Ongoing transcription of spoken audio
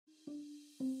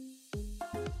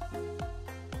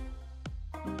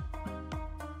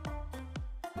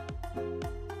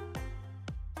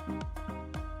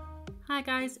Hi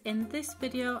guys, in this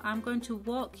video I'm going to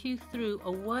walk you through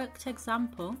a worked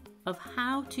example of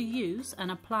how to use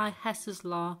and apply Hess's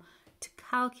law to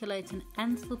calculate an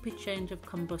enthalpy change of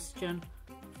combustion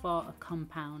for a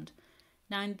compound.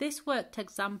 Now in this worked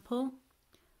example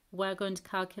we're going to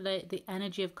calculate the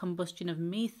energy of combustion of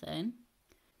methane.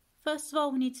 First of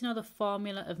all, we need to know the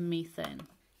formula of methane.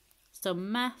 So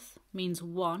meth means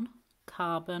one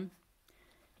carbon.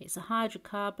 It's a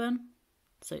hydrocarbon,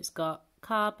 so it's got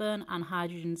carbon and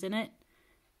hydrogens in it.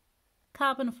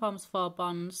 Carbon forms 4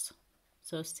 bonds,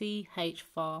 so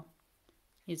CH4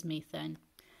 is methane.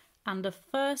 And the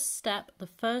first step, the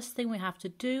first thing we have to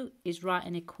do is write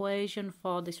an equation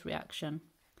for this reaction.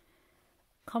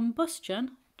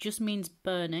 Combustion just means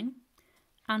burning,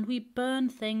 and we burn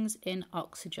things in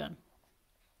oxygen.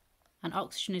 And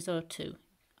oxygen is O2.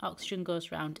 Oxygen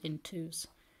goes round in twos.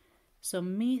 So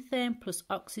methane plus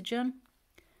oxygen,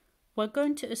 we're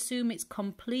going to assume it's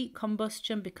complete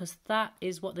combustion because that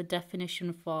is what the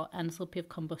definition for enthalpy of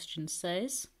combustion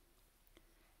says.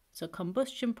 So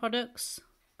combustion products,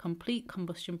 complete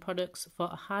combustion products for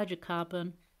a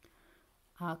hydrocarbon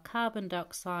are carbon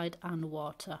dioxide and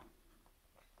water.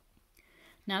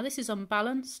 Now this is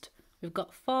unbalanced. We've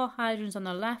got 4 hydrogens on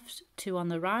the left, 2 on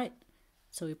the right.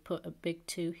 So we put a big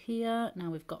 2 here. Now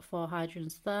we've got 4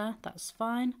 hydrogens there. That's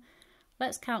fine.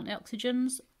 Let's count the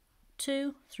oxygens.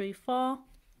 2, 3, 4.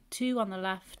 2 on the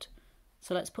left.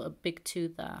 So let's put a big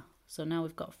 2 there. So now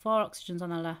we've got 4 oxygens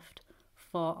on the left,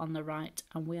 4 on the right,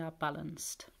 and we are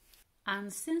balanced.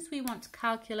 And since we want to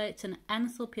calculate an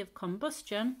enthalpy of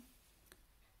combustion,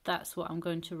 that's what I'm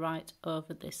going to write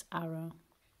over this arrow.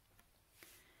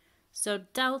 So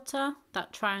delta,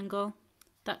 that triangle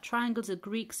is a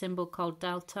Greek symbol called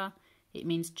delta. It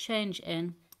means change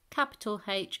in capital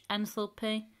H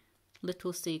enthalpy,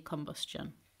 little c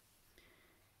combustion.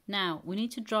 Now we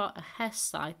need to draw a Hess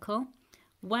cycle.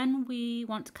 When we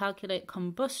want to calculate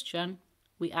combustion,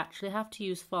 we actually have to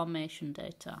use formation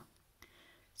data.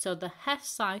 So the Hess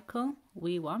cycle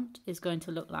we want is going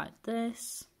to look like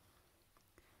this.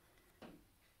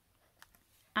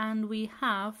 And we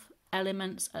have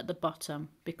elements at the bottom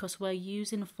because we're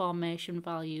using formation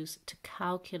values to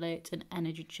calculate an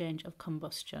energy change of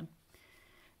combustion.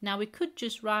 Now we could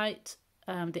just write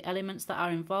the elements that are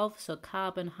involved, so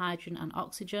carbon, hydrogen and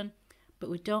oxygen, but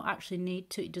we don't actually need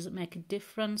to. It doesn't make a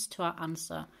difference to our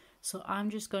answer. So I'm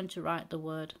just going to write the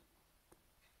word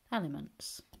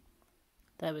elements.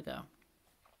 There we go.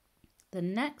 The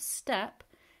next step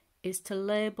is to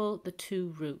label the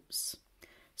 2 routes.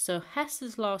 So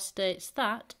Hess's law states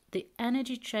that the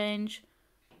energy change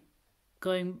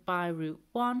going by route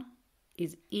 1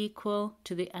 is equal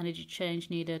to the energy change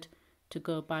needed to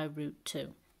go by route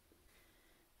 2.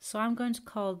 So I'm going to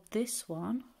call this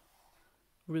one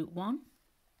route 1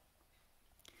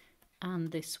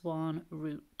 and this one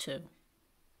route 2.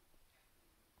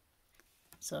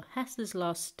 So Hess's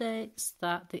law states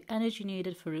that the energy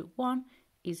needed for route 1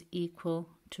 is equal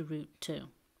to route 2.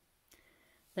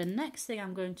 The next thing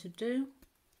I'm going to do,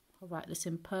 I'll write this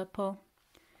in purple,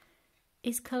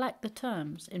 is collect the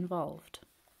terms involved.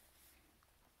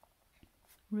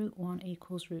 Route 1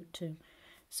 equals route 2.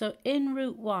 So in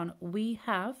route 1 we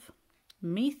have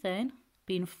methane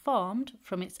being formed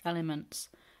from its elements,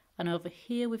 and over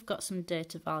here we've got some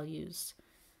data values.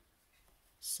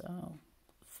 So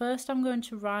first I'm going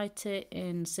to write it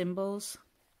in symbols,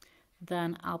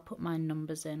 then I'll put my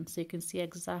numbers in so you can see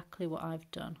exactly what I've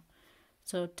done.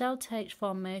 So delta H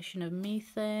formation of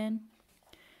methane.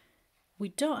 We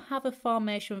don't have a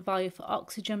formation value for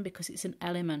oxygen because it's an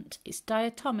element. It's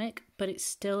diatomic, but it's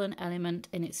still an element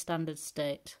in its standard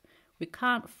state. We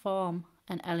can't form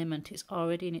an element, it's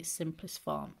already in its simplest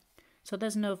form. So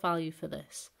there's no value for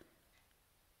this.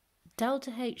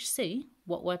 Delta HC,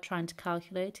 what we're trying to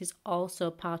calculate, is also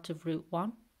part of route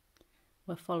 1.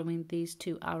 We're following these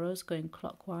 2 arrows going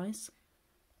clockwise.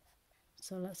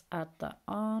 So let's add that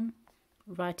on.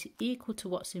 Write it equal to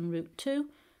what's in route 2.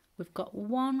 We've got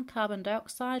 1 carbon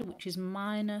dioxide, which is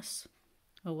minus,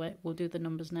 oh wait, we'll do the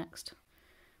numbers next.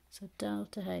 So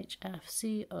delta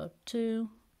HFCO2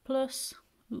 plus,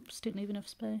 oops, didn't leave enough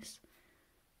space,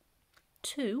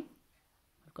 2,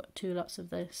 we've got 2 lots of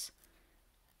this,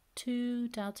 2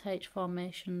 delta H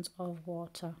formations of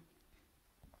water.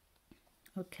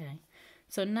 Okay,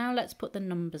 so now let's put the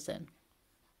numbers in.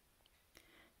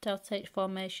 Delta H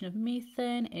formation of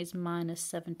methane is minus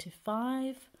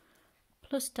 75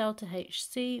 plus delta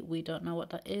HC, we don't know what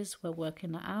that is, we're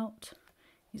working that out,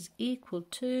 is equal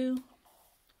to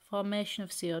formation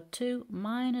of CO2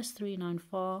 minus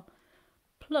 394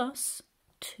 plus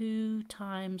 2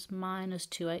 times minus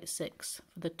 286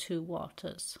 for the 2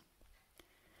 waters.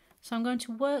 So I'm going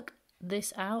to work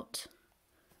this out,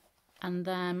 and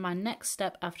then my next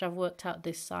step after I've worked out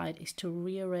this side is to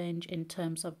rearrange in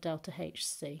terms of delta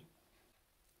HC.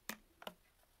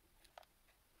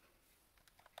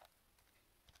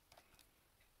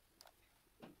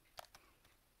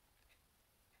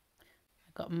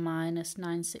 I've got minus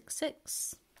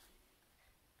 966.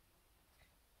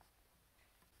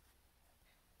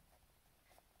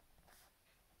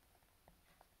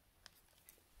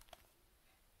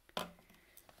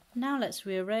 Now let's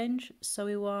rearrange. So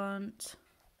we want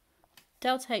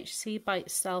delta HC by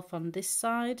itself on this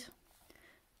side.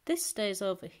 This stays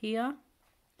over here.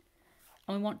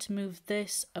 And we want to move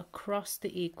this across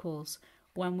the equals.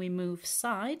 When we move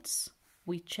sides,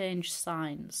 we change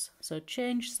signs. So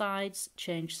change sides,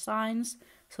 change signs.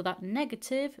 So that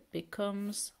negative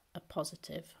becomes a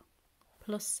positive,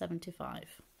 plus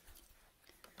 75.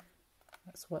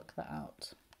 Let's work that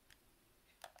out.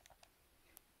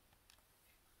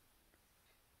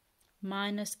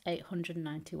 Minus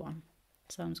 891.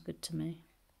 Sounds good to me.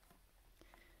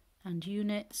 And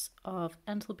units of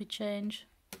enthalpy change,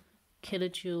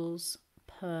 kilojoules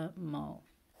per mole.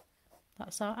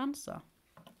 That's our answer.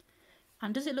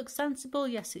 And does it look sensible?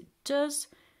 Yes, it does.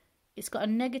 It's got a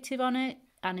negative on it,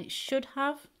 and it should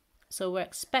have. So we're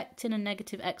expecting a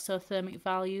negative exothermic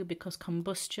value because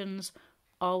combustions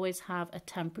always have a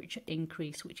temperature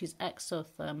increase, which is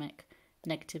exothermic,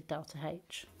 negative delta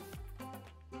H.